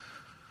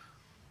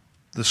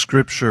The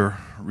scripture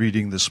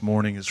reading this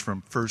morning is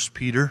from 1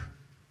 Peter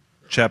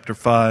chapter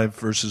 5,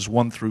 verses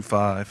 1 through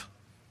 5.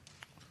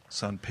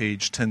 It's on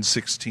page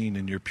 1016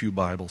 in your pew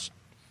Bibles.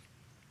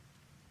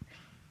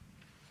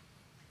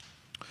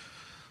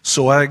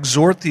 So I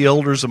exhort the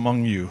elders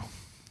among you,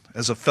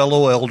 as a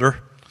fellow elder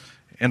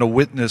and a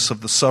witness of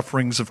the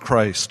sufferings of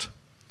Christ,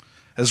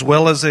 as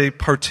well as a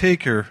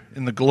partaker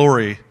in the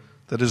glory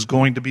that is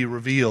going to be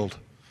revealed.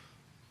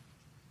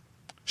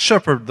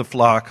 Shepherd the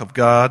flock of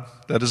God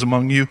that is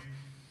among you,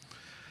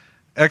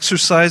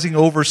 exercising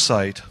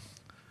oversight,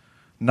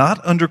 not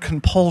under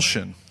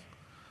compulsion,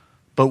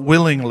 but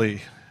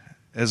willingly,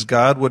 as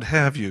God would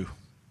have you,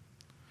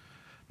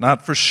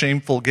 not for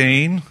shameful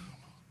gain,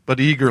 but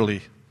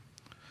eagerly,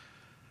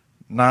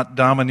 not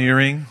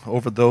domineering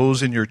over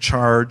those in your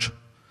charge,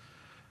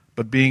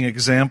 but being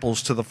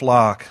examples to the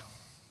flock.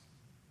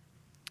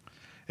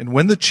 And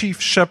when the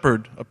chief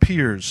shepherd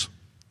appears,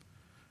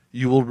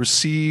 you will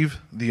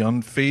receive the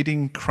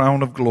unfading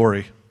crown of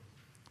glory.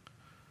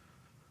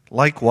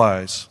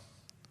 Likewise,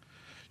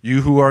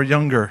 you who are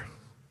younger,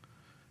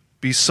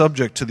 be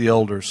subject to the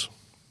elders.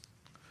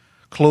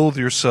 Clothe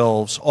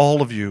yourselves,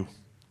 all of you,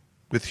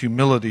 with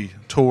humility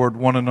toward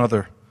one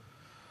another.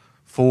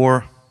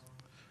 For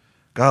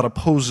God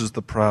opposes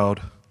the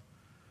proud,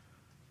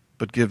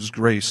 but gives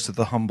grace to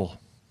the humble.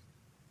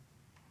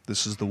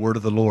 This is the word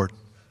of the Lord.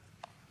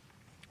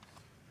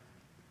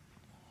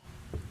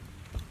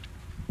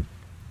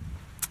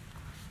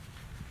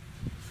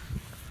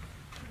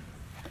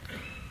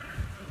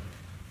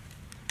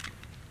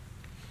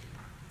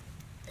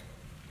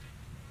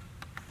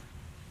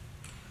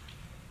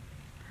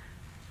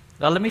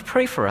 Well, let me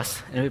pray for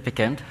us and we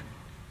begin.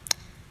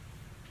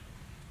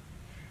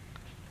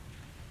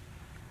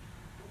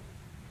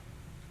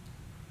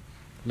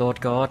 Lord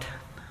God,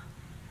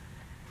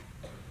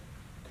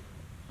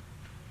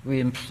 we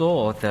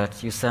implore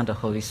that you send the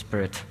Holy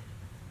Spirit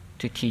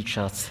to teach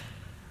us.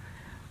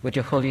 Would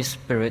your Holy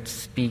Spirit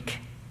speak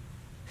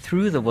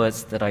through the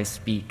words that I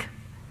speak?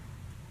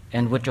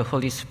 And would your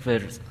Holy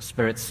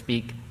Spirit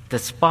speak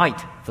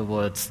despite the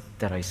words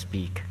that I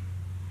speak?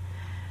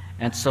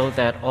 And so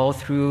that all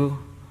through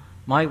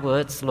my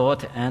words,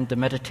 Lord, and the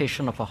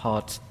meditation of our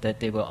hearts, that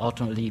they will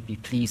ultimately be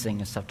pleasing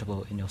and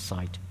acceptable in your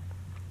sight.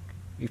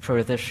 We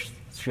pray this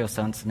through your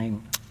Son's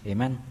name.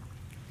 Amen.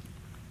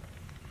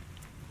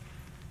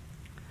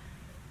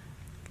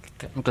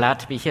 I'm glad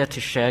to be here to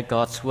share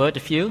God's word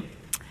with you.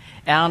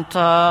 And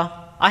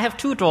I have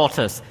two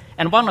daughters,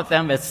 and one of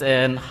them is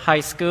in high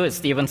school in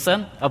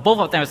Stevenson. Both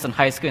of them is in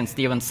high school in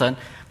Stevenson,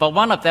 but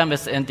one of them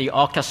is in the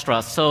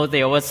orchestra, so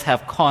they always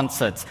have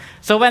concerts.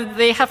 So when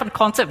they have a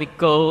concert, we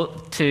go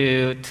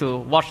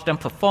to watch them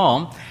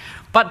perform.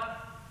 But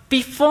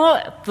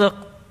before the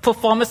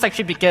performance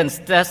actually begins,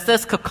 there's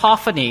this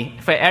cacophony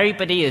where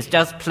everybody is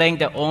just playing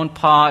their own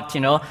part,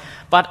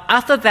 But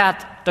after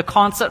that, the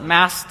concert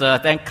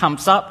master then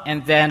comes up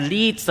and then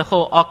leads the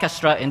whole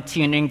orchestra in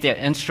tuning their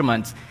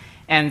instruments.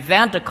 And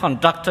then the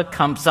conductor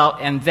comes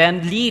out and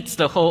then leads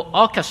the whole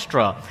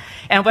orchestra.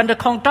 And when the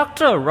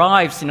conductor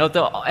arrives,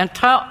 the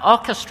entire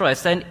orchestra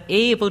is then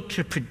able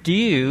to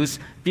produce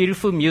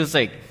beautiful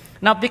music.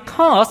 Now,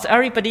 because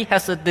everybody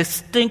has a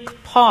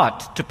distinct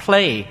part to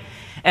play,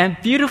 and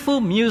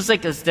beautiful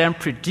music is then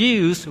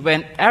produced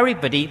when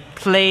everybody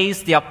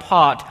plays their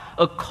part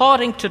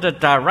according to the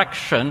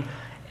direction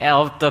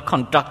of the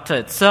conductor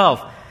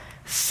itself.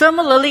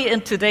 Similarly,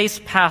 in today's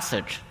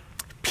passage,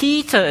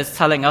 Peter is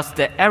telling us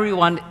that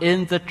everyone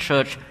in the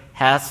church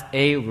has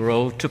a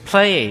role to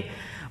play.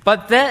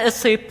 But there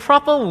is a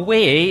proper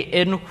way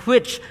in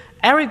which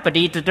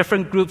everybody, the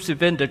different groups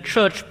within the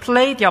church,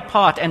 play their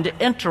part and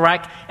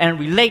interact and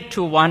relate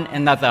to one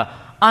another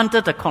under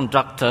the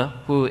conductor,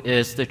 who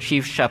is the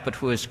chief shepherd,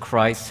 who is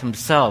Christ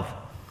himself.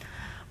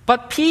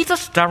 But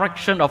Peter's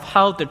direction of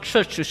how the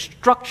church should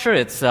structure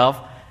itself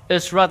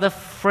is rather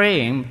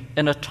framed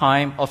in a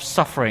time of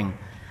suffering.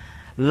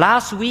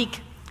 Last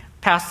week,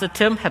 Pastor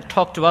Tim had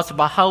talked to us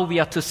about how we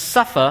are to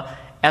suffer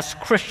as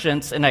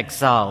Christians in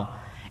exile.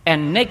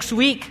 And next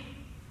week,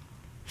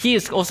 he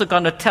is also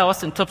going to tell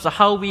us in terms of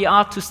how we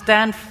are to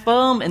stand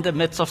firm in the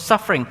midst of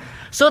suffering.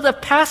 So the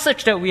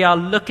passage that we are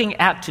looking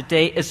at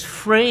today is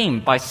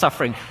framed by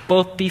suffering,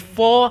 both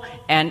before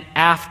and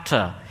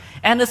after.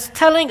 And it's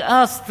telling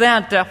us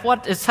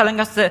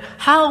that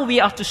how we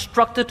are to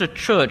structure the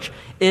church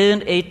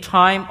in a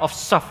time of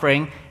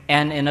suffering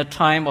and in a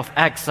time of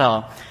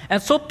exile.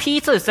 And so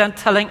Peter is then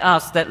telling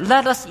us that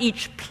let us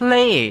each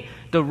play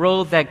the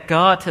role that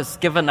God has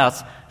given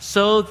us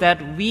so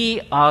that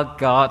we are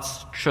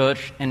God's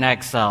church in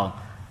exile.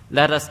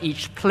 Let us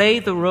each play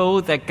the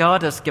role that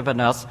God has given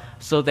us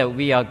so that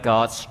we are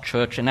God's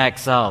church in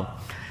exile.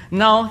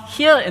 Now,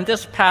 here in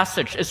this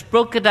passage, it's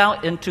broken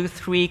down into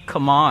three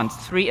commands,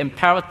 three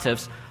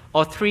imperatives,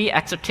 or three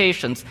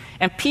exhortations.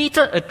 And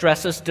Peter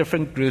addresses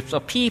different groups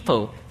of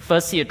people.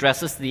 First, he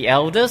addresses the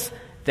elders,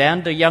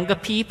 then the younger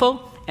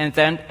people, and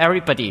then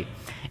everybody.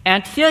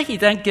 And here he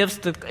then gives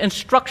the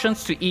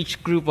instructions to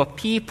each group of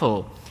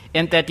people.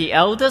 in that the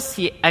elders,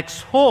 he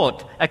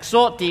exhort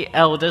the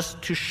elders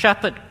to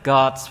shepherd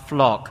God's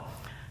flock.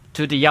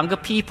 To the younger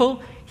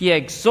people, he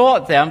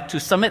exhorts them to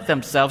submit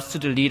themselves to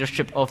the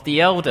leadership of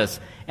the elders.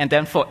 And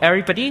then for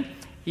everybody,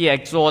 he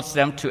exhorts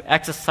them to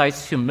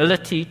exercise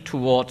humility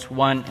towards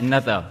one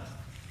another.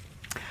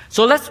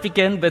 So let's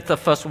begin with the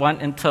first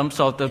one in terms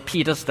of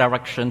Peter's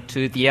direction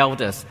to the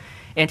elders.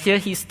 And here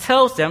he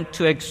tells them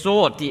to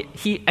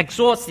he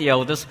exhorts the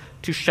elders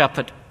to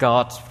shepherd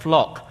God's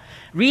flock.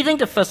 Reading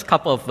the first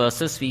couple of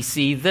verses, we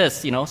see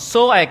this,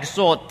 so I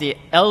exhort the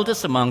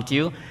elders among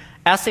you,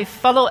 as a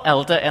fellow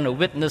elder and a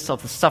witness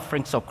of the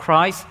sufferings of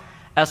Christ,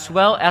 as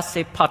well as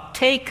a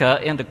partaker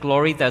in the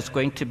glory that's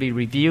going to be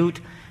revealed,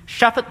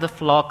 shepherd the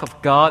flock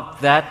of God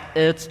that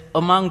is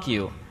among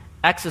you,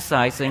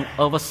 exercising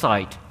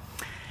oversight.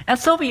 And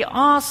so we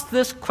ask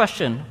this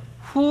question,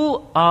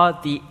 who are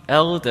the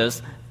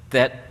elders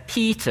that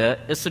Peter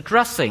is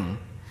addressing?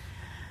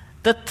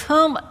 The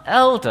term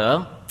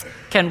elder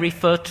can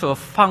refer to a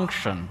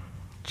function,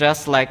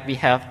 just like we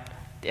have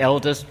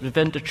elders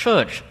within the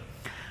church.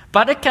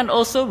 But it can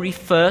also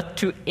refer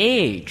to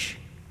age.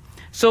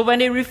 So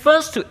when it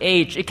refers to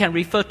age, it can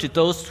refer to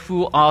those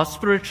who are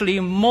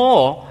spiritually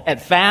more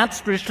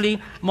advanced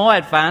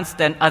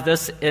than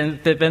others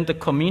within the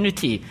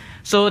community.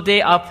 So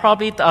they are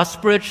probably our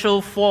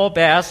spiritual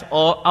forebears,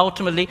 or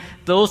ultimately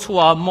those who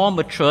are more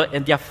mature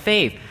in their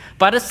faith.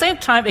 But at the same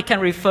time, it can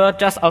refer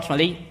just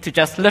ultimately to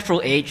just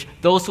literal age,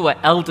 those who are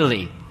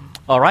elderly.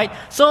 All right?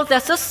 So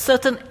there's a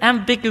certain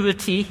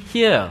ambiguity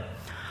here.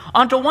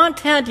 On the one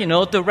hand,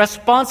 the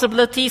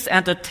responsibilities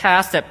and the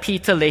tasks that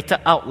Peter later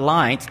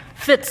outlines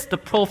fits the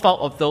profile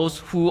of those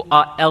who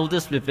are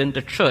elders within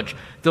the church,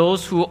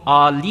 those who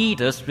are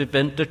leaders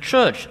within the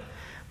church.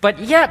 But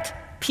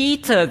yet,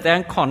 Peter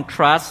then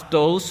contrasts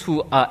those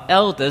who are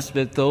elders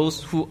with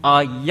those who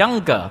are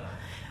younger,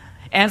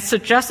 and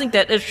suggesting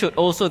that it should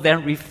also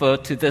then refer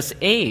to this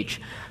age.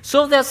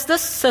 So there's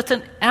this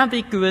certain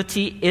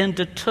ambiguity in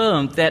the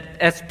term that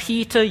as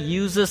Peter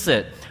uses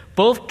it,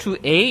 both to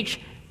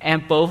age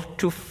and both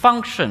to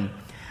function.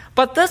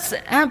 But this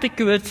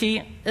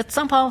ambiguity is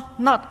somehow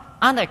not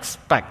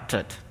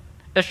unexpected.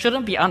 It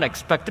shouldn't be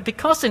unexpected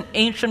because in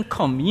ancient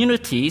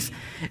communities,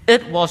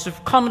 it was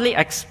commonly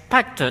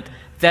expected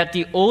that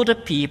the older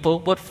people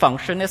would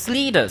function as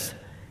leaders.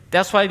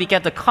 That's why we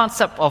get the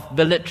concept of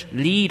village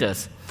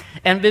leaders.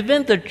 And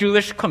within the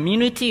Jewish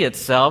community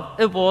itself,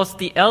 it was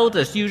the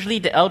elders, usually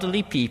the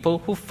elderly people,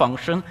 who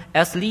function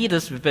as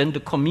leaders within the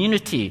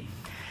community.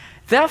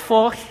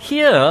 Therefore,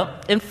 here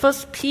in 1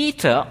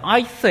 Peter,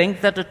 I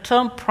think that the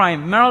term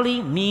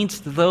primarily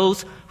means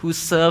those who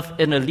serve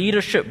in a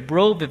leadership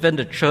role within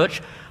the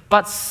church,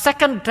 but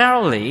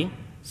secondarily,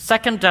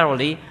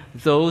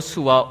 those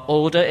who are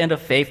older in the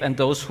faith and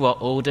those who are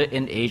older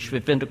in age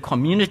within the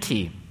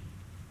community.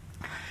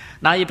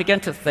 Now you begin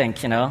to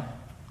think,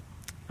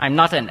 I'm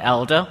not an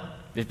elder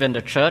within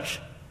the church.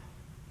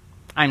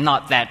 I'm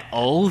not that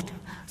old.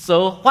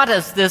 So what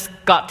has this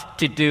got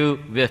to do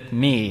with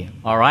me?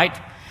 All right?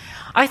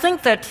 I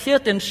think that here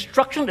the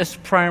instruction is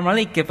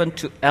primarily given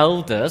to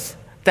elders,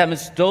 that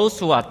means those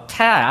who are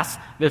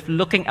tasked with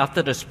looking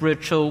after the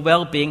spiritual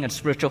well-being and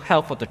spiritual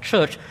health of the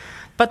church.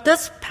 But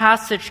this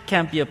passage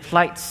can be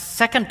applied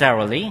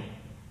secondarily,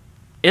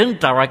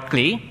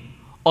 indirectly,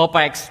 or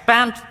by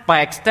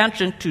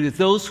extension to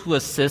those who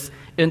assist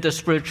in the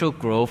spiritual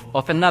growth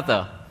of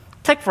another.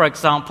 Take, for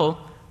example,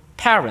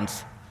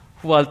 parents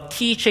who are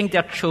teaching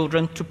their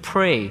children to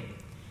pray,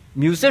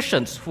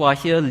 musicians who are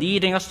here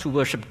leading us to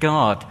worship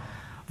God,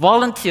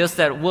 volunteers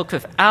that work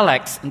with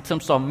Alex in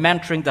terms of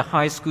mentoring the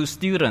high school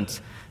students,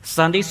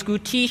 Sunday school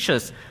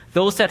teachers,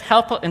 those that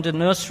help out in the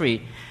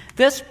nursery.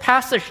 This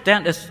passage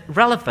then is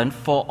relevant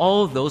for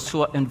all those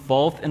who are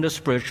involved in the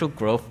spiritual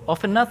growth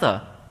of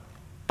another.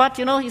 But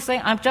he's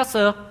saying, I'm just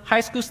a high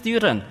school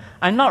student.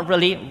 I'm not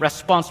really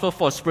responsible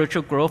for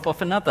spiritual growth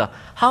of another.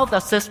 How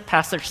does this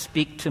passage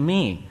speak to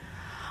me?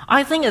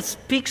 I think it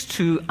speaks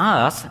to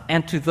us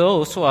and to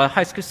those who are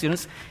high school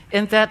students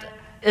in that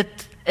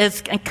it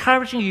is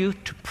encouraging you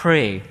to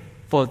pray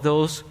for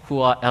those who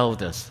are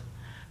elders,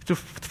 to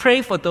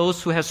pray for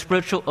those who have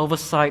spiritual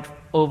oversight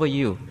over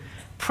you.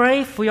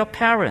 Pray for your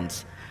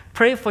parents.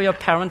 Pray for your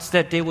parents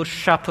that they will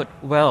shepherd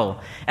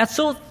well. And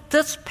so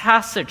this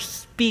passage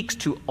speaks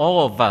to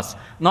all of us,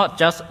 not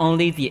just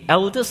only the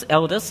elders,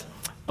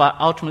 but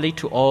ultimately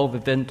to all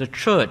within the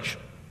church.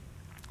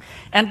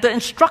 And the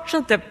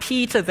instruction that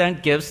Peter then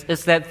gives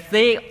is that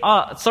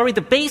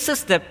the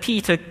basis that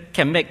Peter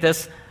can make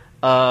this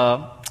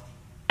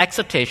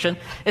exhortation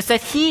is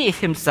that he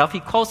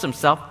calls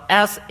himself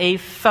as a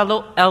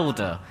fellow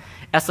elder,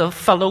 as a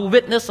fellow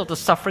witness of the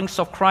sufferings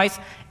of Christ,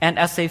 and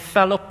as a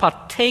fellow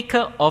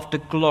partaker of the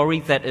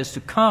glory that is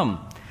to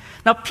come.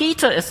 Now,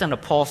 Peter is an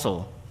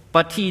apostle,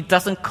 but he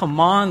doesn't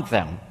command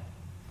them.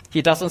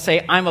 He doesn't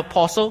say, I'm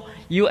apostle,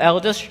 you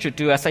elders should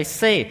do as I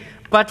say.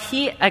 But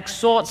he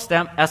exhorts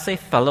them as a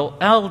fellow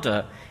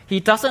elder. He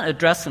doesn't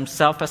address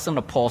himself as an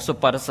apostle,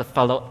 but as a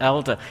fellow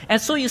elder.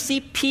 And so you see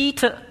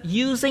Peter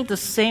using the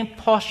same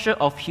posture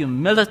of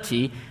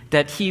humility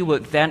that he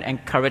would then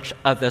encourage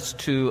others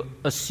to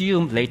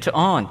assume later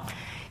on.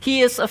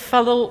 He is a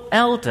fellow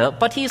elder,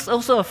 but he is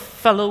also a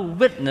fellow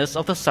witness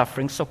of the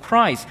sufferings of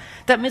Christ.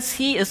 That means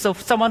he is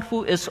someone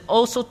who is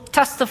also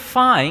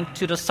testifying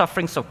to the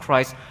sufferings of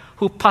Christ,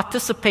 who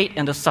participate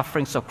in the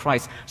sufferings of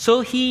Christ.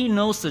 So he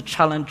knows the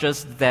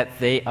challenges that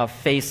they are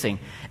facing.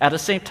 At the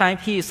same time,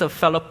 he is a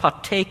fellow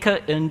partaker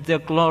in their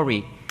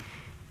glory.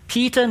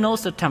 Peter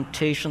knows the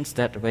temptations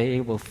that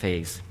they will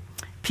face.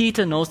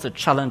 Peter knows the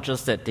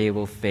challenges that they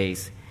will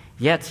face.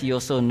 Yet he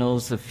also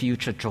knows the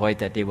future joy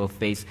that they will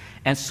face.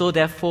 And so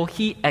therefore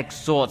he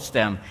exhorts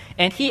them.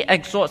 And he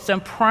exhorts them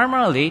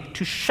primarily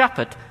to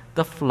shepherd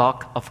the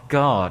flock of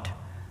God.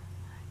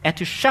 And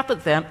to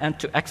shepherd them and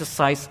to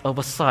exercise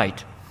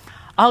oversight.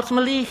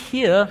 Ultimately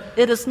here,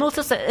 it is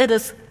noticed that it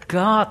is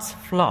God's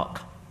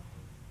flock.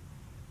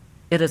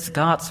 It is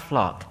God's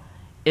flock.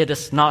 It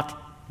is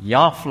not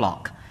your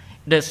flock.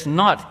 It is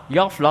not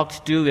your flock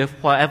to do with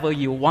whatever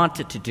you want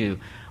it to do.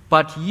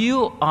 But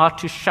you are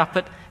to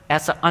shepherd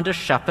as an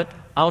under-shepherd,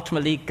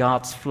 ultimately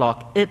God's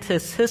flock. It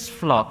is his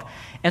flock.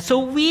 And so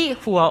we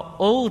who are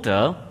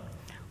older,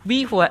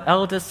 we who are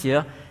elders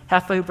here,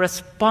 have a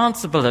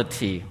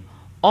responsibility.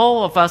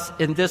 All of us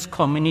in this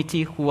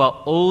community who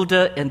are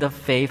older in the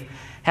faith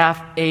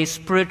have a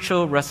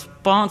spiritual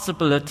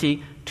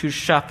responsibility to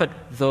shepherd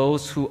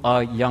those who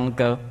are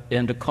younger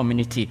in the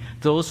community,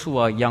 those who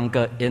are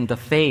younger in the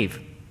faith.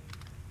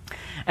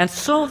 And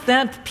so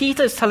then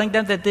Peter is telling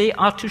them that they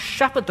are to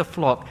shepherd the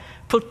flock,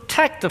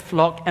 protect the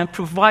flock, and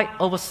provide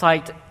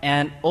oversight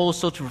and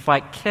also to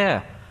provide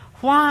care.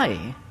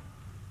 Why?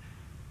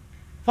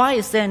 Why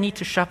is there a need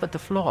to shepherd the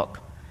flock?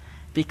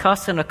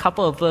 Because in a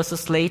couple of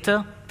verses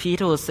later,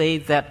 Peter will say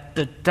that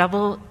the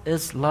devil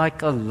is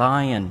like a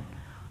lion,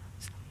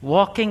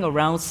 walking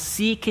around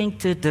seeking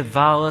to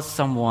devour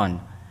someone.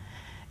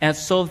 And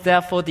so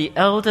therefore the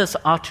elders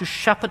are to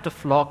shepherd the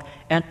flock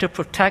and to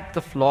protect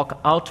the flock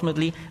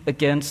ultimately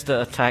against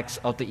the attacks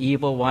of the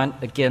evil one,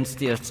 against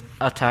the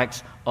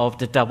attacks of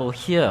the devil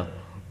here.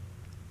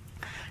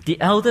 The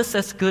elders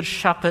as good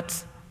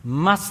shepherds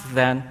must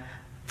then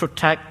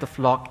protect the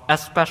flock,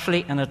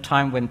 especially in a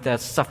time when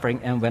there's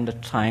suffering and when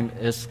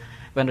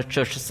the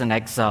church is in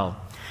exile.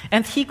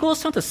 And he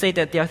goes on to say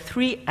that there are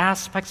three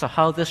aspects of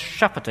how this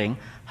shepherding,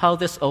 how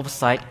this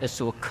oversight is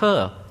to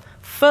occur.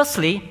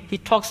 Firstly, he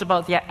talks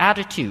about their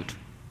attitude.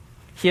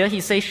 Here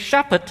he says,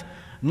 shepherd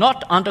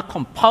not under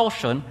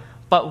compulsion,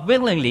 but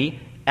willingly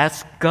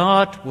as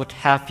God would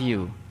have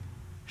you.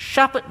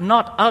 Shepherd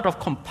not out of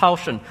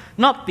compulsion,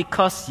 not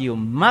because you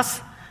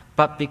must,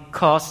 but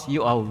because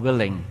you are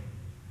willing.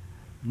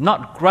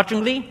 Not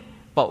grudgingly,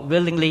 but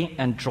willingly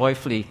and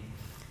joyfully.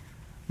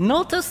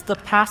 Notice the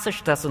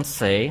passage doesn't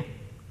say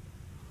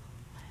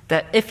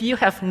that if you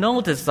have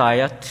no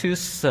desire to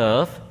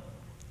serve,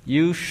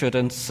 you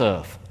shouldn't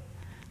serve.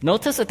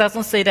 Notice it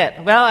doesn't say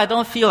that, well, I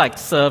don't feel like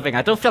serving,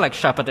 I don't feel like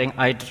shepherding,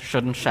 I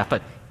shouldn't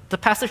shepherd. The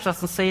passage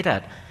doesn't say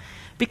that.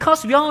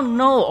 Because we all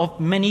know of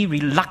many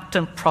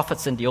reluctant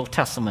prophets in the Old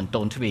Testament,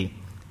 don't we?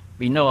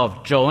 We know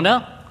of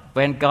Jonah.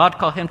 When God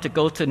called him to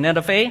go to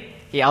Nineveh,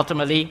 he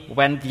ultimately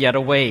went the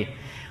other way.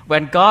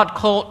 When God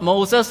called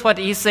Moses, what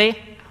did he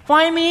say?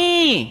 Why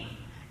me?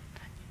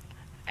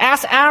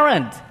 Ask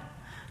Aaron.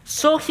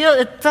 So here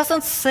it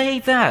doesn't say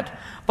that.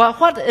 But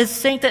what it's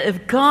saying that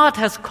if God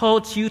has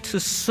called you to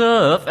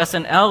serve as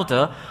an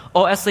elder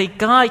or as a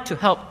guide to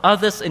help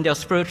others in their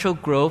spiritual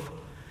growth,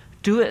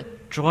 do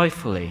it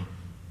joyfully.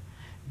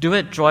 Do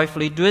it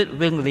joyfully, do it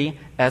willingly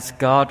as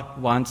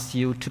God wants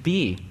you to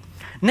be.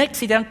 Next,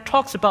 he then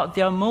talks about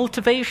their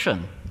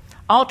motivation.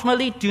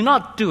 Ultimately, do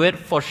not do it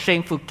for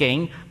shameful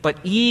gain, but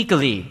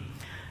eagerly.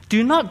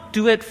 Do not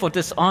do it for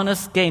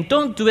dishonest gain.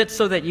 Don't do it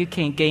so that you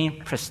can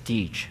gain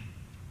prestige.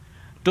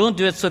 Don't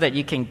do it so that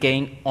you can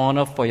gain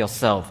honor for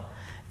yourself.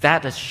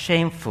 That is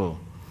shameful.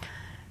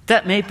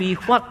 That may be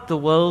what the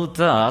world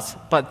does,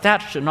 but that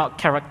should not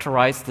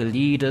characterize the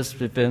leaders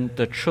within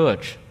the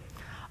church.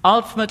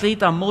 Ultimately,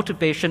 the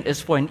motivation is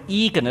for an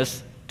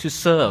eagerness to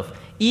serve,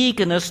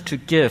 eagerness to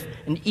give,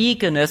 an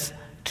eagerness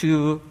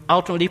to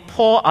ultimately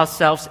pour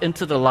ourselves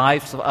into the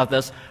lives of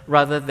others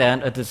rather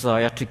than a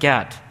desire to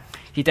get.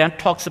 He then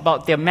talks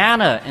about their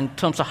manner in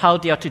terms of how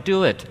they are to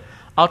do it.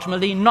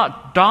 Ultimately,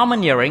 not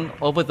domineering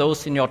over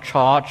those in your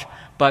charge,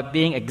 but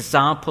being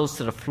examples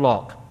to the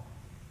flock.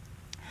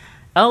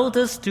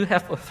 Elders do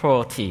have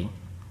authority,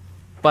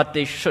 but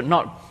they should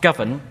not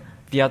govern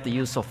via the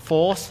use of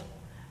force,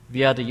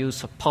 via the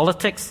use of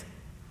politics,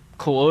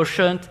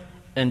 coercion,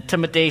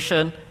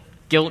 intimidation,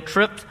 guilt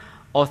trip,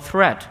 or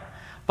threat.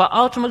 But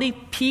ultimately,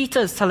 Peter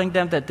is telling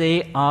them that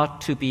they are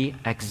to be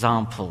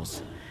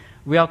examples.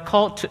 We are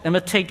called to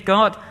imitate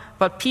God,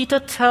 but Peter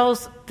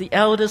tells the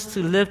elders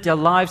to live their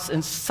lives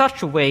in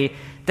such a way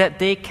that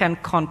they can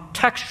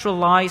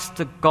contextualize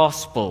the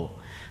gospel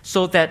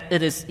so that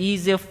it is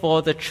easier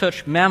for the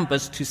church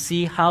members to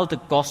see how the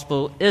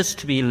gospel is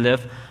to be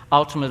lived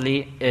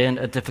ultimately in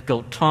a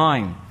difficult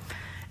time.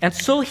 And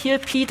so here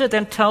Peter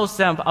then tells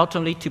them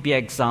ultimately to be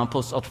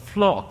examples of the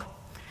flock.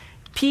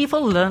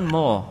 People learn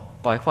more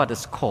by what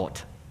is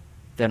caught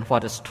than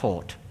what is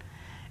taught.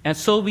 And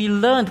so we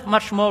learn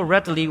much more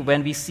readily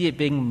when we see it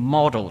being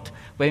modeled,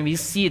 when we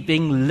see it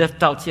being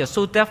lived out here.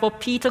 So therefore,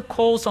 Peter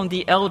calls on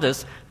the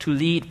elders to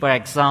lead by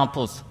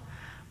examples.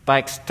 By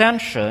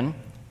extension,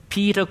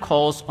 Peter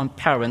calls on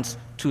parents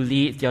to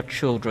lead their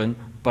children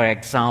by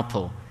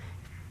example.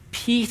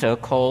 Peter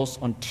calls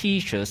on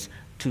teachers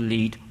to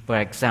lead by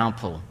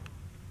example.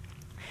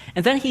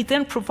 And then he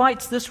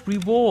provides this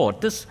reward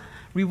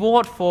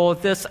for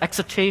this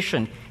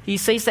exhortation. He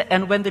says that,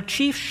 and when the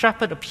chief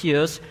shepherd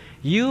appears,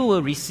 you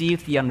will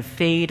receive the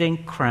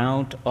unfading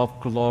crown of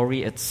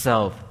glory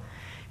itself.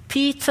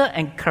 Peter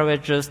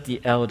encourages the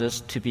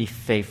elders to be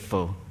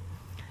faithful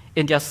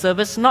in their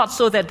service, not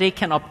so that they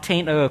can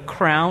obtain a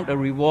crown, a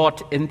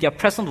reward in their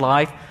present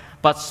life,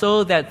 but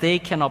so that they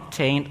can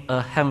obtain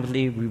a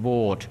heavenly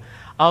reward.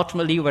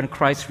 Ultimately, when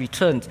Christ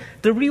returns,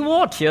 the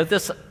reward here,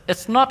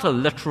 it's not a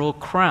literal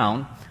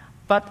crown,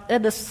 but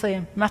it is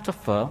a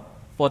metaphor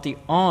for the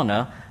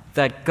honor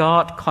that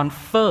God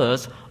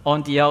confers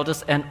on the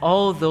elders and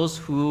all those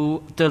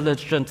who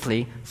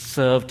diligently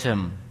served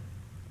him.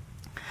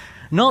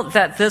 Note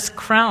that this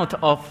crown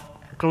of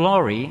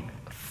glory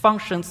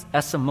functions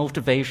as a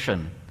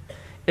motivation.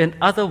 In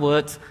other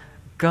words,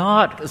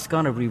 God is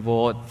going to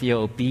reward their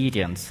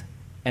obedience,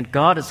 and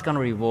God is going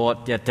to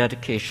reward their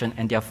dedication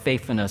and their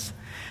faithfulness.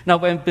 Now,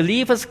 when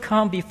believers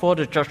come before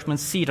the judgment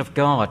seat of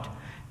God,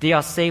 they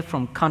are saved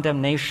from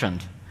condemnation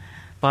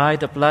by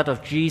the blood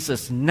of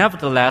Jesus.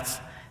 Nevertheless,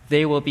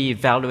 they will be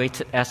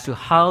evaluated as to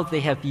how they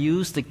have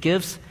used the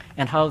gifts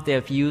and how they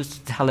have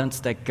used the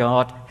talents that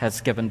God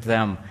has given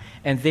them,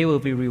 and they will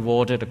be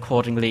rewarded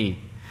accordingly.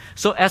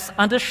 So as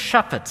under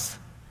shepherds,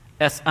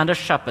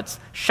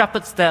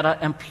 shepherds that are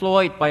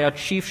employed by our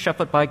chief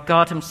shepherd, by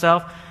God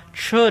himself,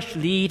 church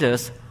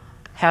leaders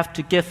have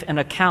to give an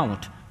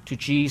account to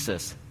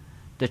Jesus,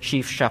 the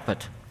chief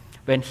shepherd,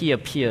 when he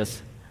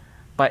appears.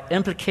 By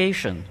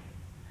implication,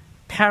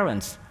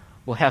 parents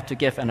will have to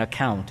give an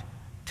account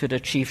to the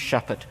chief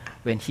shepherd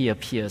when he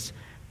appears.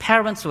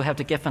 Parents will have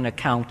to give an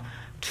account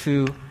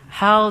to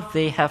how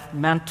they have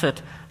mentored,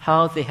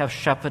 how they have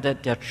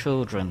shepherded their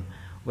children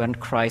when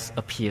Christ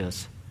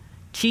appears.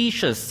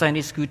 Teachers,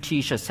 Sunday school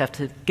teachers, have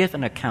to give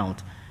an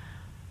account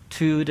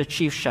to the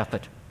chief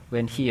shepherd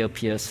when he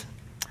appears.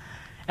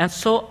 And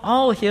so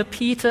all here,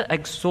 Peter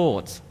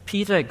exhorts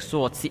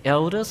the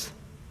elders,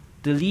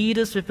 the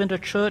leaders within the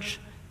church,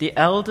 the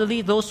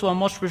elderly, those who are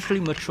more spiritually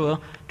mature,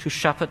 to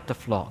shepherd the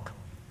flock.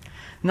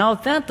 Now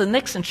then, the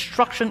next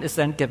instruction is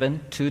then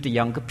given to the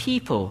younger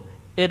people.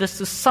 It is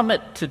to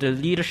submit to the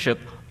leadership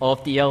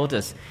of the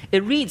elders.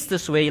 It reads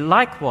this way: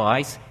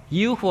 likewise,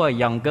 you who are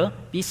younger,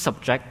 be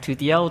subject to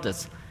the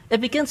elders.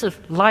 It begins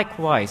with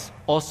likewise.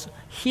 Also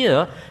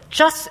here,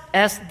 just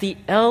as the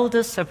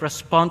elders have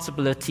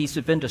responsibilities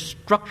within the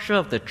structure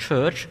of the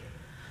church,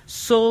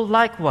 so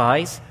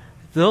likewise,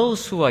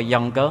 those who are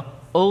younger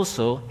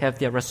also have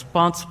their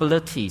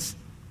responsibilities.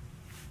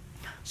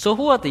 So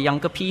who are the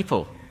younger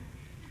people?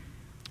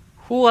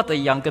 Who are the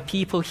younger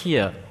people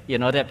here?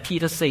 That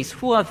Peter says,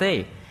 who are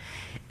they?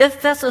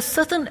 If there's a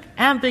certain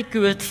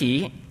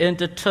ambiguity in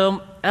the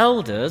term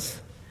elders,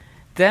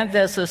 then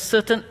there's a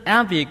certain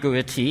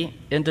ambiguity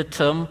in the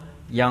term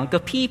younger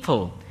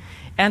people,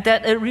 and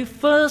that it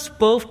refers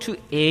both to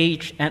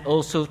age and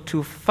also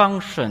to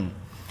function.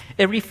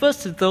 It refers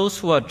to those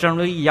who are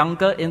generally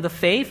younger in the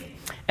faith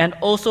and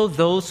also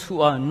those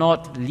who are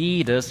not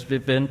leaders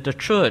within the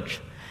church.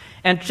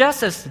 And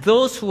just as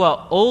those who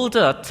are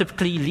older are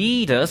typically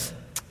leaders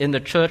in the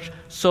church,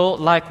 so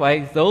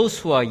likewise those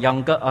who are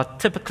younger are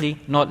typically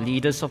not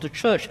leaders of the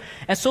church.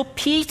 And so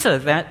Peter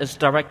then is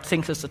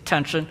directing his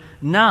attention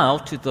now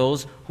to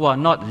those who are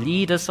not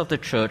leaders of the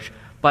church,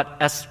 but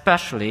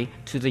especially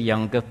to the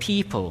younger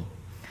people.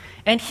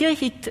 And here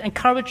he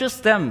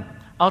encourages them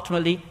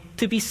ultimately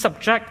to be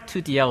subject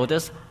to the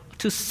elders,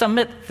 to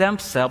submit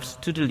themselves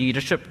to the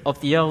leadership of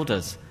the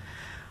elders.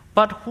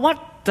 But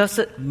what does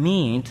it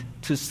mean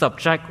to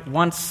subject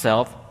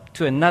oneself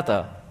to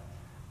another?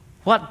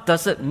 What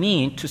does it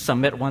mean to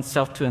submit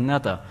oneself to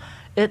another?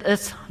 It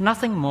is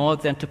nothing more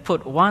than to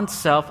put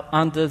oneself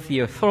under the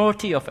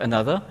authority of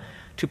another,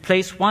 to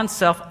place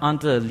oneself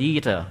under a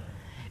leader.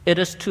 It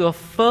is to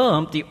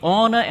affirm the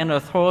honor and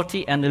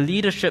authority and the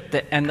leadership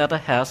that another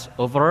has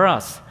over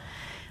us.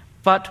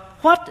 But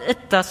what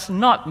it does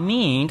not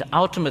mean,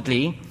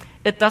 ultimately,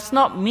 it does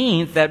not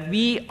mean that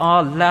we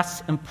are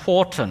less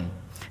important.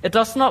 It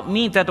does not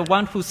mean that the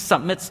one who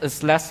submits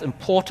is less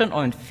important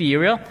or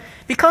inferior,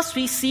 because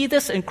we see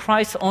this in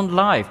Christ's own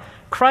life.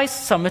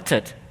 Christ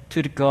submitted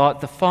to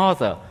God the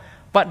Father,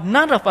 but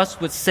none of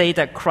us would say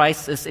that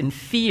Christ is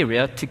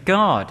inferior to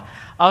God.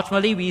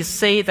 Ultimately, we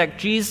say that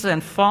Jesus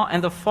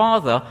and the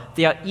Father,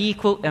 they are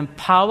equal in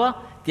power,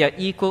 they are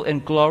equal in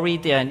glory,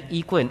 they are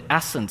equal in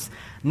essence.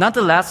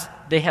 Nonetheless,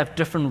 they have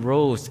different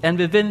roles, and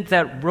within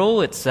that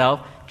role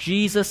itself,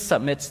 Jesus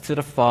submits to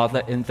the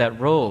Father in that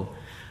role.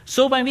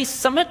 So when we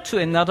submit to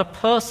another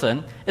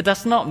person, it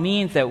does not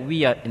mean that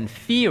we are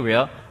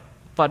inferior,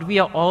 but we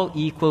are all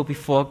equal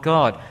before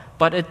God.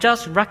 but it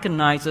just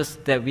recognizes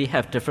that we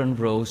have different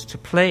roles to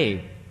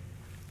play.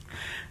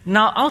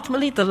 Now,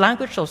 ultimately, the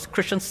language of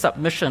Christian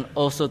submission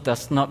also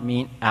does not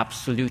mean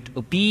absolute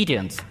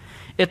obedience.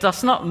 It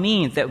does not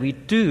mean that we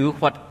do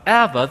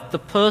whatever the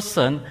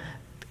person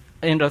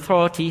in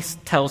authority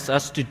tells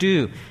us to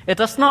do. It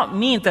does not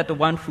mean that the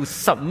one who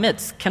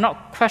submits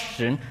cannot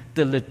question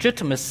the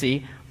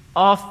legitimacy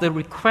of the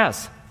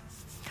request.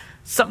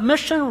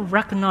 Submission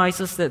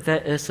recognizes that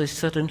there is a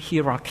certain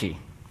hierarchy.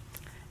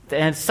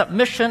 And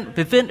submission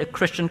within a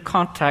Christian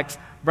context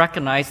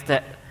recognizes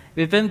that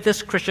within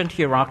this Christian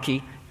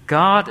hierarchy,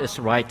 God is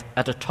right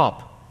at the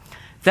top.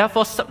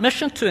 Therefore,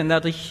 submission to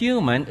another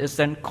human is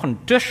then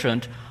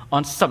conditioned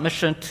on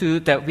submission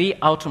to that we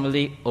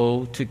ultimately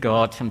owe to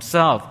God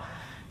Himself.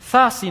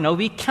 Thus,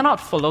 we cannot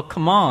follow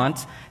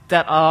commands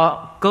that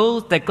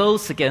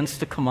goes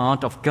against the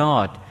command of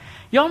God.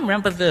 You all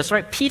remember this,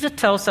 right? Peter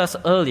tells us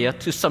earlier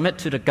to submit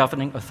to the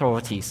governing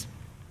authorities.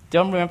 Do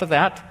you all remember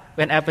that?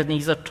 When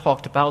Ebenezer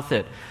talked about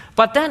it.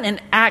 But then in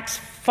Acts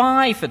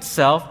 5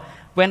 itself,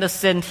 when the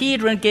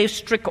Sanhedrin gave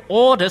strict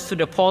orders to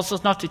the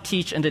apostles not to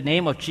teach in the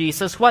name of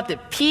Jesus, what did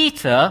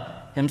Peter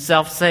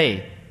himself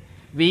say?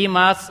 We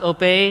must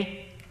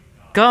obey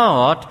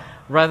God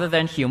rather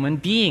than human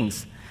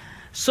beings.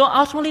 So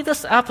ultimately,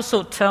 this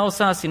episode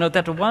tells us,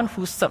 that the one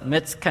who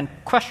submits can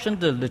question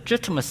the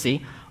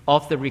legitimacy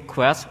of the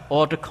request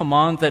or the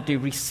command that they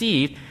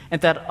received, and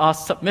that our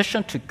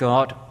submission to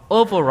God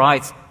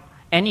overrides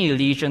any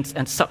allegiance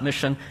and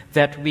submission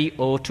that we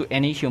owe to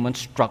any human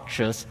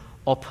structures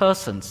or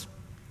persons.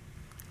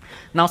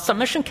 Now,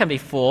 submission can be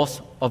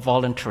forced or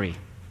voluntary,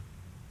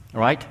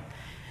 right?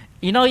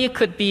 You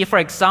could be, for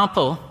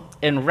example,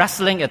 in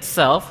wrestling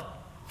itself,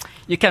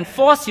 you can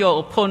force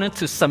your opponent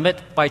to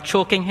submit by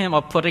choking him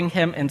or putting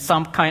him in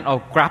some kind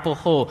of grapple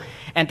hold,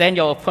 and then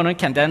your opponent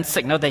can then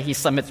signal that he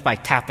submits by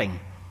tapping,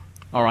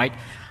 all right?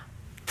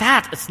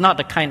 That is not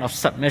the kind of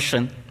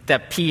submission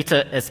that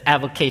Peter is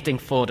advocating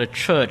for the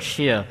church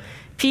here.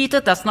 Peter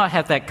does not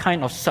have that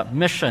kind of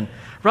submission.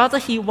 Rather,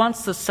 he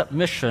wants the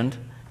submission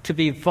to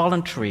be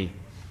voluntary.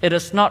 It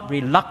is not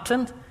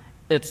reluctant.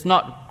 It's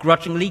not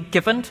grudgingly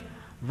given.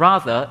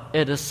 Rather,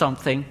 it is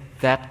something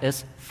that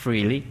is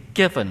freely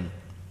given.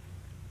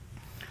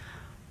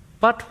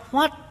 But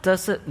what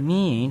does it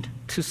mean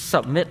to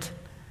submit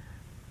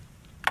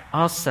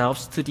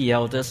ourselves to the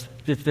elders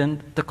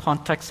within the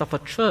context of a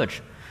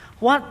church?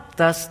 What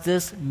does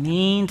this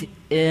mean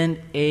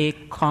in a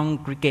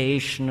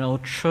congregational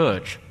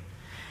church?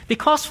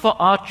 Because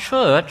for our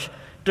church,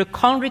 the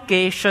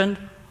congregation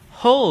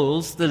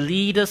holds the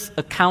leaders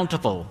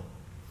accountable.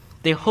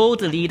 They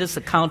hold the leaders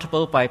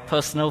accountable by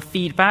personal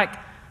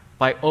feedback,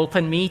 by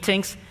open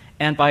meetings,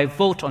 and by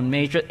vote on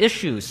major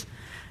issues.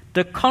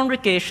 The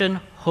congregation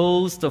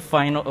holds the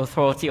final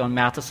authority on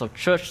matters of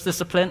church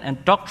discipline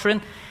and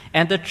doctrine,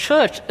 and the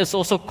church is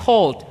also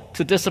called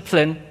to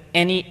discipline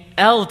any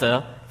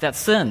elder that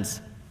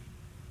sins.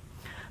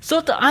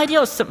 So the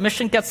idea of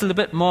submission gets a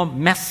little bit more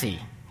messy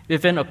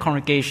within a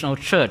congregational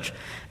church.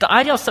 The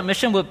idea of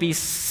submission would be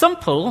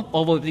simple,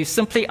 or would be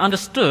simply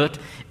understood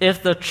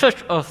if the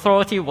church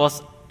authority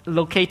was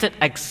located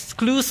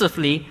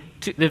exclusively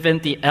within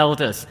the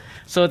elders,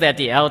 so that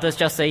the elders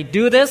just say,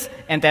 do this,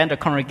 and then the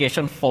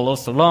congregation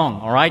follows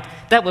along, all right?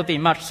 That would be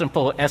much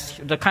simpler as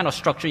the kind of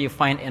structure you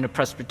find in a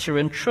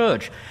Presbyterian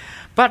church.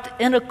 But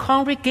in a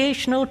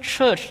congregational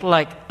church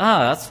like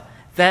us,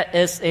 there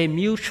is a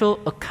mutual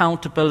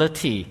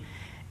accountability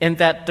in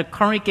that the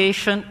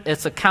congregation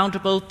is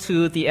accountable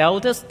to the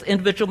elders, the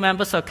individual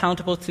members are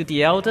accountable to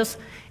the elders,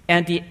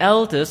 and the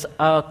elders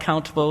are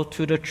accountable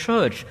to the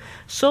church.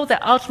 So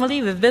that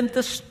ultimately, within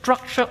the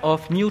structure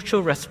of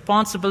mutual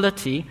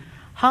responsibility,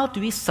 how do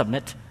we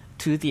submit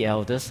to the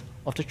elders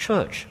of the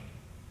church?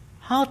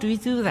 How do we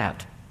do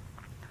that?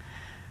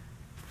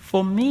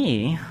 For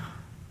me,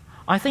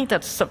 I think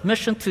that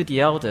submission to the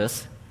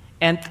elders,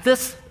 and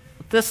this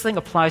thing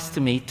applies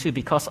to me too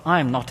because I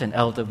am not an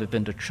elder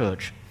within the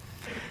church.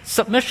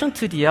 Submission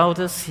to the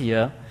elders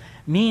here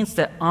means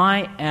that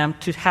I am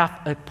to have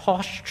a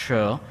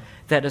posture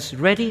that is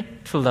ready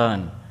to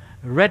learn,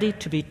 ready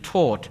to be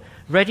taught,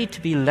 ready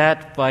to be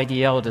led by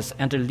the elders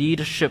and the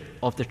leadership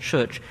of the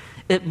church.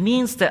 It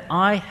means that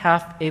I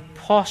have a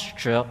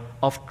posture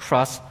of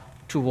trust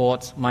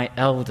towards my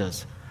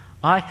elders.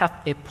 I have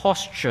a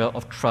posture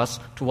of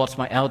trust towards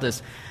my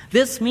elders.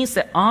 This means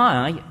that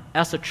I,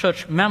 as a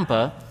church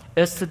member,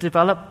 is to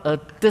develop a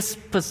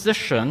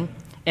disposition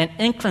and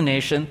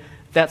inclination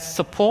that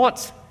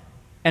supports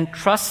and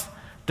trusts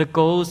the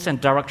goals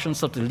and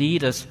directions of the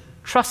leaders,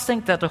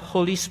 trusting that the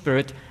Holy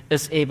Spirit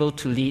is able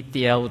to lead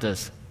the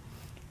elders.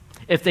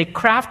 If they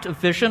craft a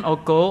vision or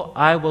goal,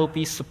 I will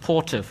be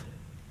supportive.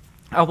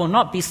 I will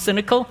not be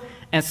cynical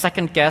and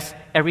second-guess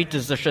every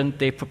decision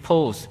they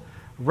propose.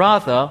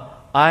 Rather,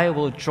 I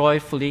will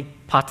joyfully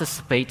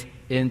participate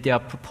in their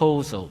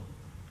proposal.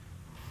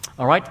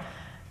 All right?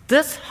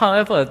 This,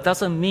 however,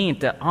 doesn't mean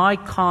that I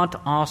can't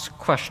ask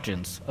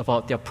questions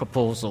about their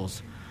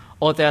proposals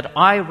or that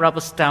I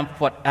rubber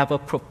stamp whatever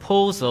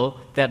proposal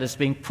that is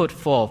being put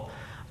forth.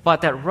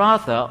 but that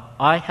rather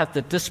I have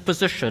the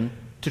disposition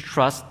to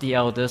trust the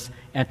elders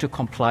and to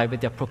comply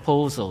with their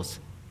proposals.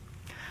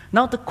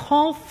 Now, the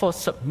call for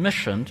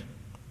submission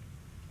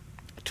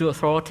to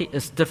authority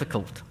is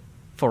difficult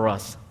for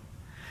us.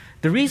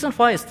 The reason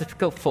why it's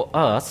difficult for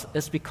us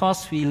is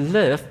because we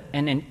live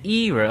in an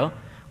era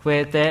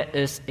where there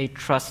is a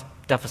trust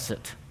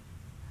deficit.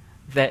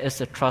 There is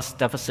a trust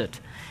deficit.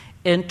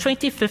 In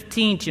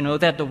 2015, you know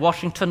that the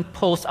Washington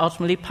Post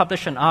ultimately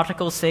published an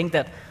article saying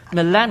that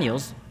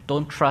millennials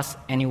don't trust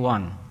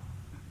anyone.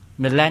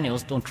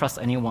 Millennials don't trust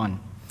anyone.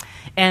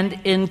 And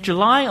in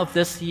July of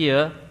this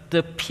year,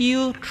 the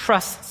Pew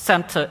Trust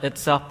Center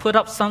itself put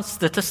up some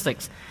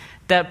statistics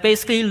that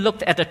basically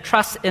looked at the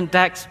trust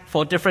index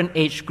for different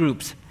age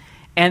groups.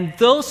 And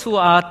those who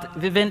are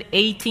within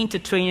 18 to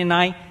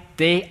 29,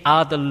 they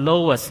are the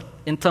lowest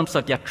in terms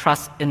of their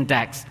trust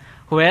index,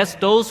 whereas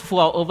those who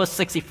are over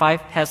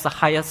 65 has the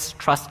highest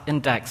trust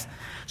index.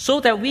 So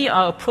that we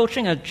are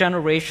approaching a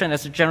generation,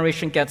 as the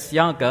generation gets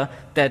younger,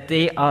 that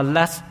they are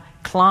less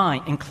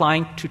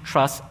inclined to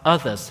trust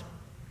others.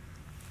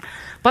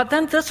 But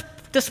then this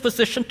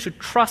disposition to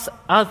trust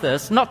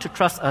others, not to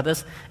trust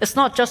others, is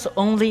not just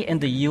only in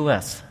the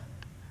U.S.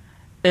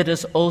 It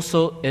is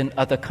also in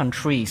other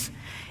countries.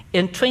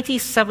 In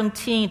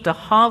 2017, the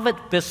Harvard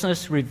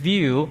Business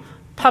Review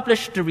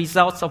published the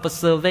results of a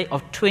survey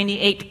of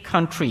 28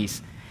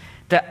 countries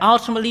that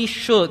ultimately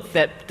showed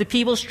that the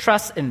people's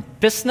trust in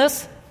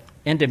business,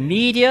 in the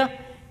media,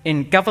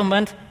 in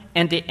government,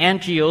 and the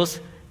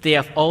NGOs, they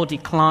have all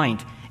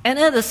declined. And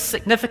it is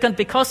significant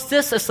because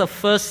this is the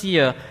first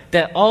year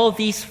that all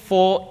these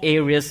 4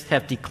 areas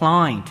have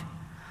declined.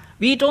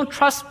 We don't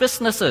trust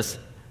businesses.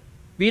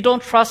 We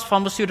don't trust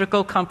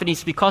pharmaceutical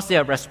companies because they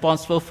are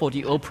responsible for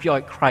the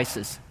opioid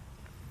crisis.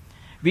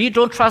 We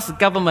don't trust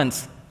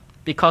governments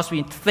because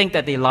we think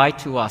that they lie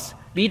to us.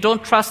 We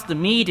don't trust the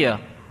media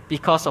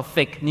because of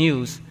fake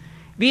news.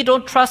 We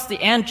don't trust the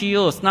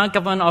NGOs,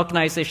 non-government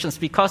organizations,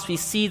 because we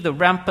see the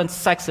rampant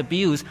sex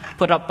abuse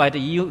put up by the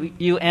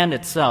UN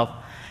itself.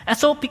 And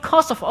so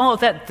because of all of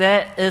that,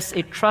 there is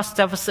a trust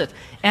deficit.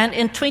 And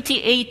in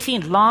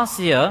 2018, last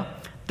year,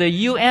 the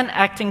UN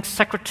Acting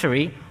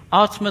Secretary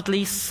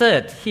ultimately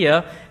said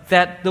here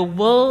that the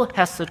world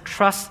has a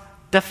trust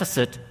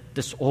deficit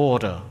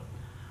disorder.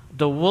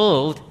 The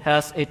world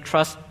has a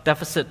trust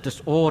deficit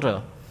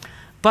disorder.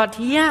 But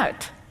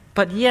yet,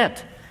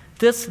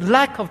 this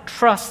lack of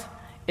trust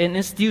in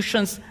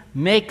institutions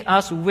make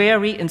us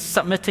wary in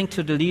submitting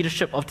to the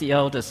leadership of the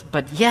elders.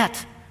 But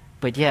yet,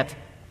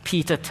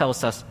 Peter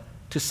tells us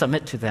to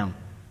submit to them,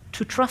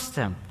 to trust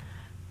them,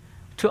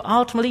 to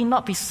ultimately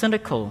not be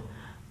cynical,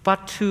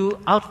 but to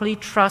ultimately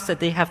trust that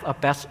they have our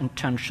best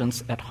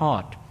intentions at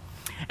heart.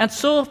 And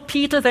so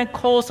Peter then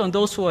calls on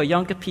those who are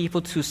younger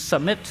people to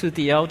submit to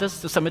the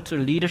elders, to submit to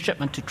the leadership,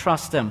 and to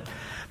trust them.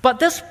 But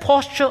this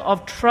posture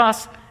of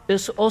trust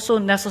is also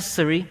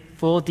necessary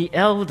for the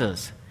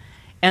elders.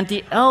 And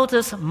the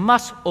elders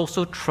must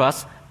also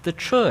trust the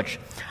church.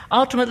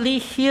 Ultimately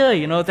here,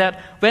 you know, that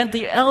when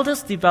the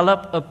elders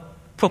develop a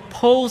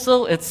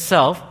proposal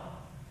itself,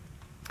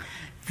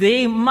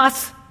 they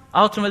must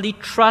ultimately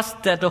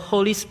trust that the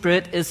Holy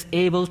Spirit is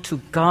able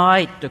to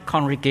guide the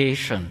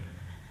congregation.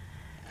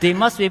 They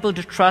must be able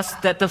to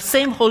trust that the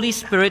same Holy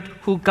Spirit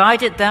who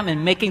guided them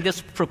in making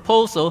this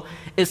proposal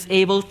is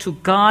able to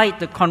guide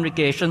the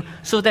congregation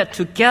so that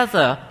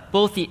together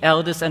both the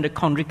elders and the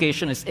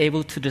congregation is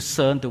able to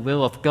discern the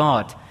will of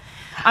God.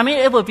 I mean,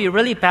 it would be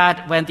really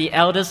bad when the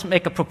elders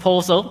make a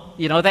proposal,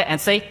 you know, that and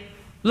say,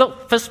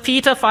 look, 1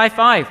 Peter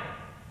 5:5,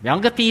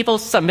 younger people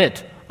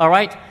submit, all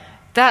right?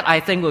 That, I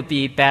think, would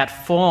be bad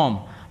form.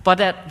 But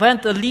that when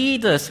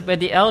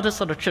the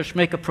elders of the church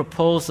make a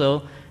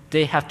proposal,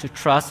 they have to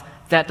trust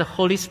that the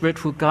Holy Spirit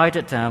who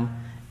guided them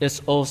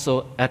is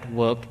also at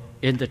work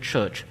in the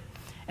church.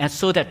 And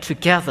so that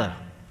together,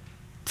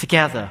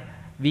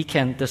 we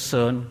can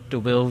discern the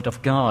will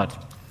of God.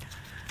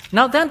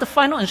 Now then, the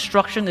final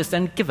instruction is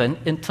then given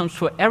in terms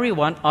where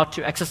everyone ought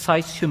to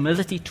exercise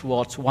humility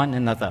towards one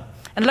another.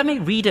 And let me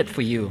read it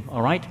for you,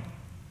 all right?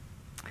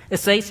 It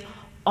says,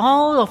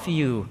 all of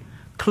you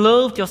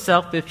clothe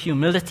yourself with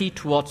humility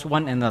towards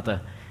one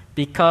another,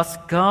 because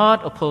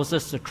God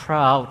opposes the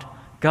proud,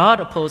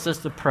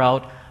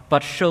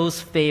 but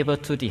shows favor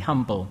to the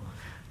humble.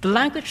 The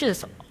language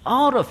is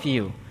all of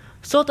you.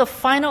 So the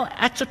final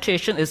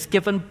exhortation is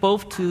given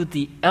both to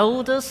the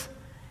elders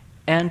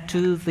and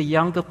to the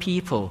younger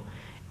people,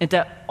 and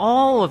that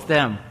all of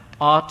them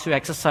are to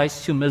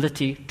exercise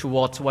humility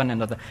towards one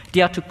another.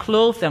 They are to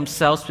clothe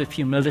themselves with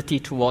humility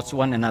towards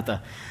one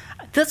another.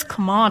 This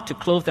command to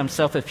clothe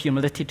themselves with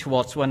humility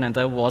towards one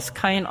another was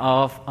kind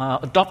of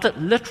adopted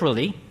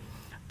literally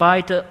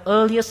by the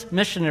earliest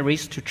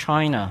missionaries to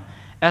China,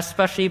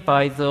 especially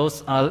by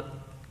those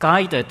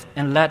guided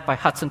and led by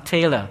Hudson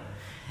Taylor.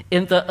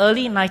 In the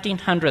early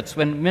 1900s,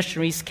 when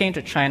missionaries came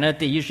to China,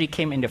 they usually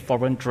came in their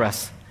foreign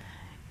dress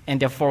and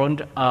their foreign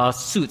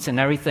suits and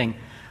everything.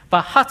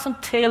 But Hudson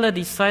Taylor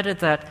decided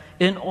that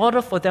in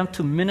order for them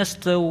to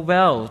minister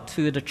well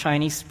to the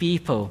Chinese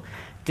people,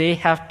 they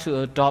have to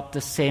adopt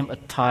the same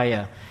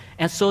attire.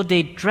 And so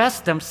they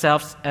dress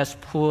themselves as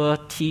poor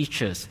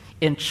teachers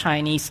in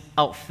Chinese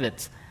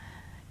outfits.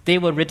 They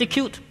were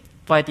ridiculed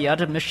by the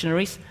other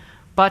missionaries,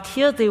 but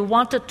here they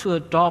wanted to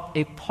adopt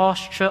a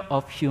posture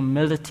of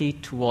humility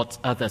towards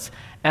others,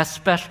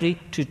 especially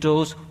to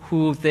those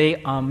who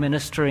they are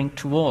ministering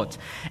towards.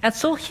 And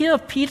so here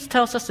Peter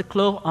tells us to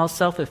clothe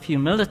ourselves with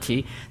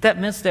humility. That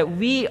means that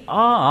we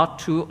are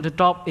to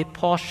adopt a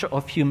posture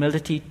of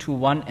humility to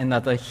one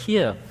another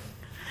here.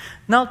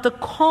 Now the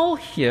call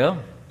here,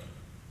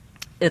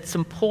 it's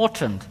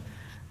important,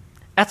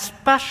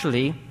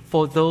 especially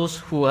for those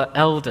who are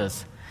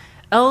elders.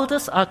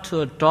 Elders are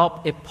to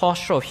adopt a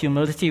posture of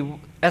humility,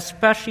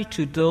 especially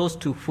to those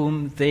to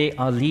whom they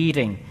are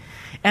leading.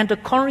 And the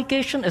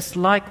congregation is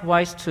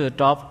likewise to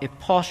adopt a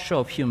posture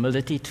of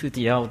humility to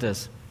the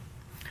elders.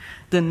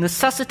 The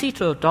necessity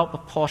to adopt a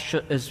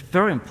posture is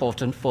very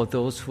important for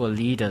those who are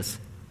leaders.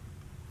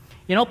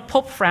 You know,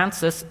 Pope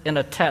Francis in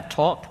a TED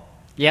Talk,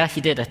 yeah,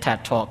 he did a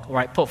TED Talk,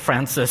 right, Pope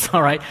Francis,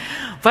 all right?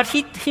 But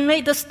he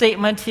made this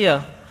statement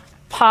here.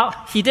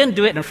 He didn't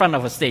do it in front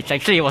of a stage.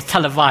 Actually, it was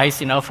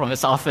televised, from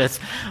his office.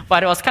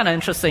 But it was kind of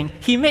interesting.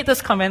 He made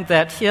this comment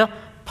that here,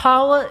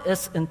 power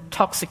is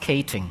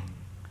intoxicating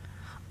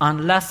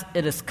unless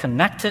it is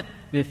connected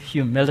with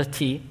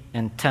humility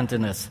and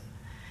tenderness.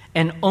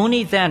 And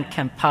only then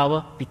can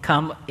power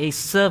become a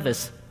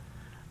service,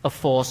 a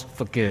force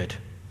for good.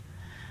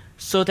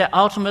 So that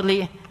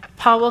ultimately,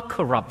 power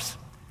corrupts.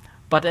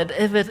 But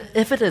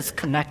if it is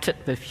connected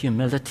with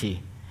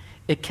humility,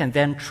 it can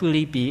then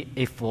truly be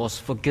a force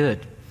for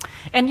good.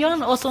 And you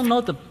also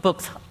know the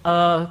book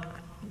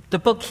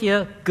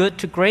here, Good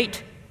to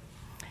Great.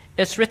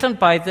 It's written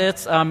by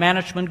this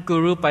management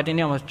guru by the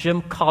name of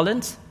Jim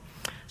Collins.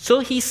 So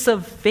he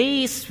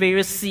surveys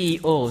various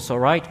CEOs, all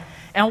right?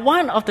 And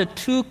one of the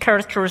two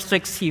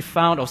characteristics he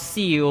found of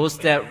CEOs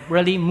that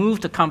really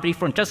moved the company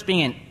from just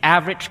being an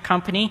average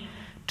company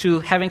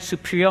to having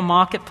superior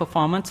market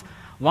performance,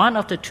 one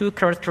of the two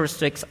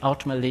characteristics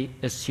ultimately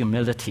is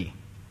humility.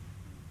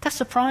 That's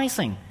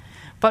surprising.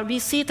 But we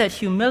see that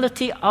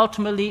humility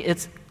ultimately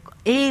is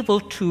able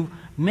to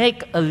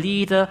make a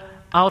leader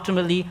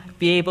ultimately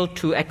be able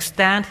to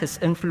extend his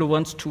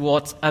influence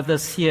towards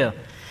others here.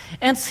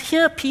 And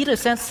here Peter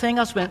is saying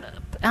us when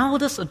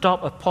elders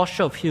adopt a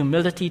posture of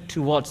humility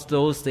towards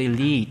those they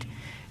lead,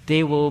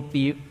 they will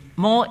be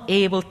more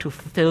able to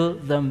fulfill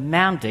the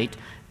mandate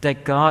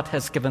that God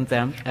has given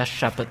them as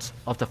shepherds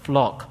of the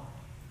flock.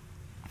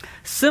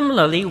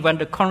 Similarly, when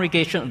the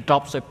congregation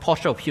adopts a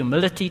posture of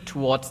humility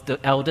towards the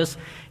elders,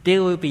 they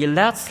will be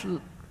less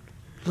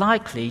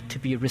likely to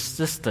be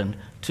resistant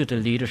to the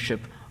leadership,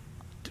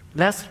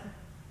 less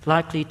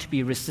likely to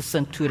be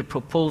resistant to the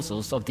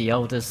proposals of the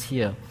elders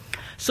here.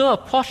 So a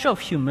posture of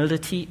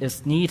humility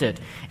is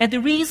needed. And the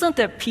reason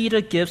that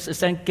Peter gives is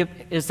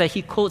that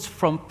he quotes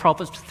from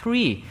Proverbs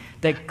 3,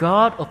 that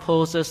God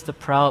opposes the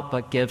proud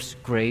but gives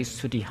grace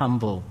to the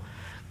humble.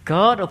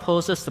 God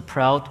opposes the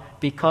proud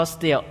because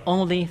they are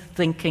only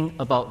thinking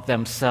about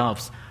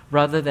themselves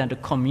rather than the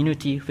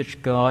community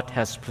which God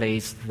has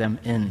placed them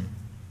in.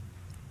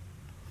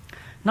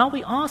 Now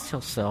we ask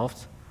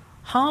ourselves,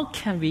 how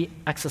can we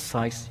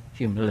exercise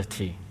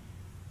humility?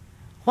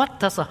 What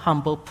does a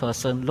humble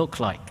person look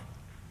like?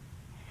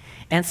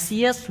 And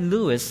C.S.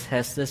 Lewis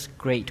has this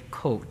great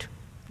quote,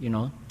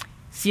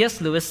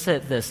 C.S. Lewis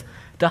said this,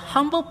 the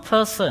humble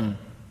person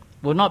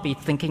will not be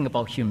thinking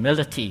about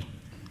humility.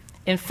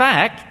 In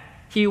fact,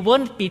 he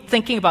wouldn't be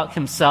thinking about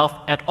himself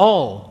at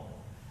all.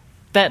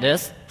 That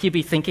is, he'd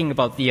be thinking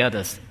about the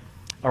others.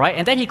 All right?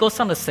 And then he goes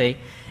on to say,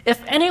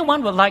 if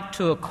anyone would like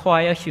to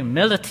acquire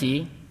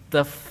humility,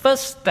 the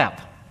first step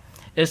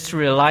is to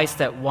realize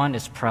that one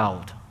is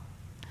proud.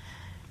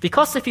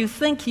 Because if you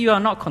think you are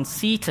not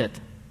conceited,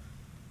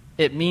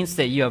 it means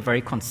that you are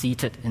very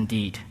conceited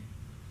indeed.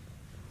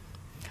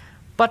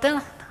 But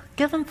then,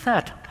 given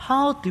that,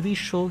 how do we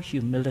show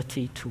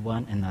humility to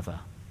one another?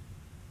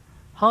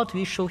 How do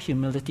we show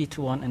humility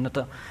to one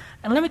another?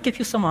 And let me give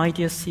you some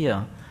ideas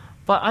here.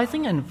 But I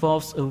think it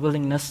involves a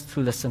willingness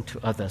to listen to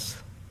others,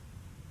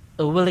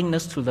 a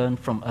willingness to learn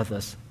from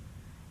others.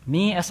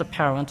 Me as a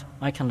parent,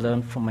 I can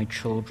learn from my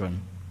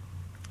children.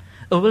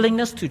 A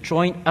willingness to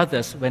join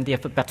others when they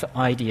have a better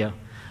idea.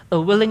 A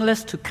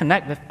willingness to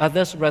connect with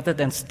others rather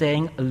than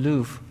staying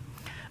aloof.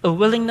 A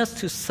willingness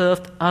to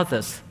serve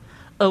others.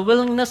 A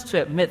willingness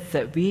to admit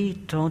that we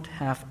don't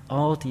have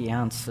all the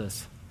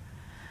answers.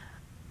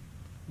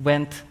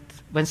 When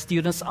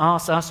students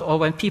ask us or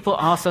when people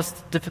ask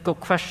us difficult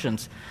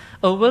questions,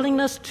 a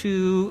willingness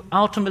to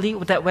ultimately,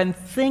 that when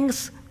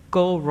things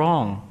go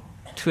wrong,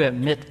 to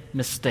admit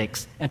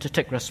mistakes and to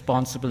take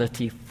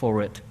responsibility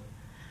for it.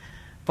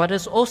 But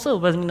there's also a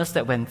willingness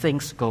that when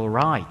things go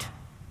right,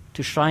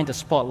 to shine the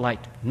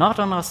spotlight not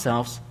on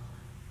ourselves,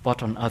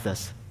 but on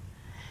others.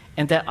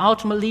 And that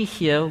ultimately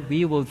here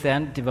we will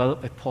then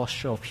develop a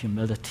posture of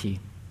humility.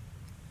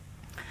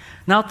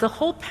 Now, the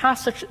whole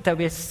passage that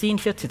we've seen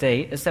here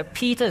today is that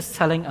Peter is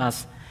telling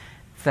us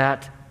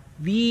that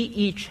we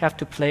each have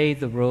to play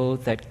the role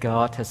that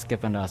God has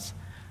given us.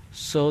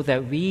 so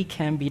that we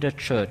can be the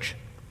church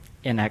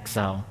in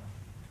exile.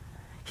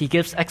 He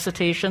gives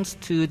exhortations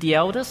to the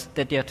elders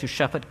that they are to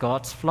shepherd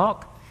God's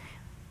flock.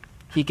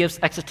 He gives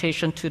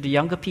exhortation to the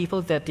younger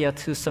people that they are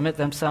to submit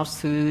themselves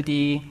to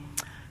the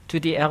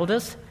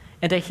elders,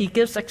 and that he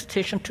gives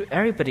exhortation to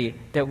everybody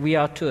that we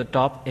are to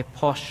adopt a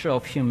posture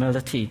of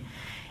humility.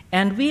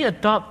 And we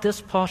adopt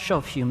this posture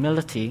of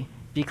humility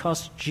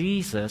because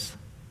Jesus,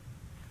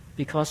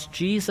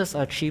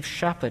 our chief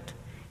shepherd,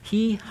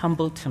 he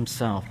humbled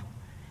himself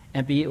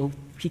and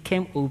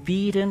became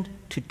obedient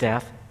to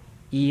death,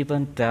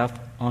 even death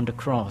on the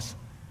cross.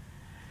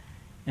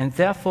 And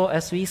therefore,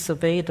 as we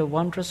survey the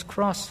wondrous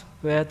cross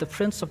where the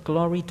Prince of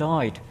Glory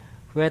died,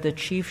 where the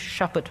chief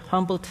shepherd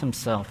humbled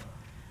himself,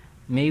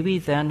 may we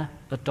then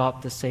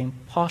adopt the same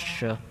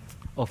posture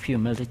of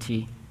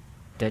humility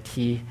that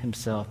he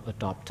himself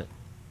adopted.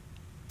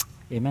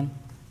 Amen.